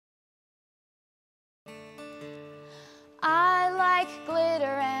like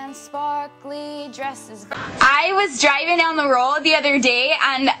glitter and sparkly dresses. I was driving down the road the other day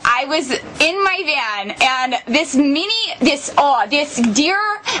and I was in my van and this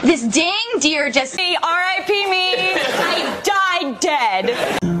dang deer just R.I.P. me. I died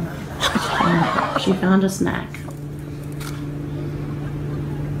dead. She found a snack.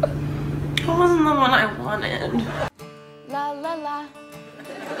 That wasn't the one I wanted. La la la,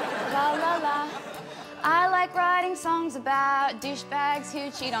 la la la. I like writing songs about douchebags who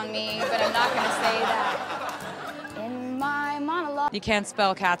cheat on me, but I'm not gonna say that in my monologue. You can't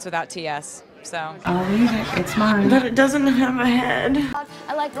spell cats without TS, so. I'll read it, it's mine. But it doesn't have a head.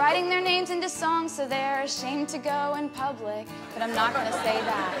 I like writing their names into songs so they're ashamed to go in public, but I'm not gonna say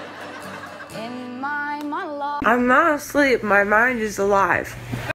that in my monologue. I'm not asleep, my mind is alive.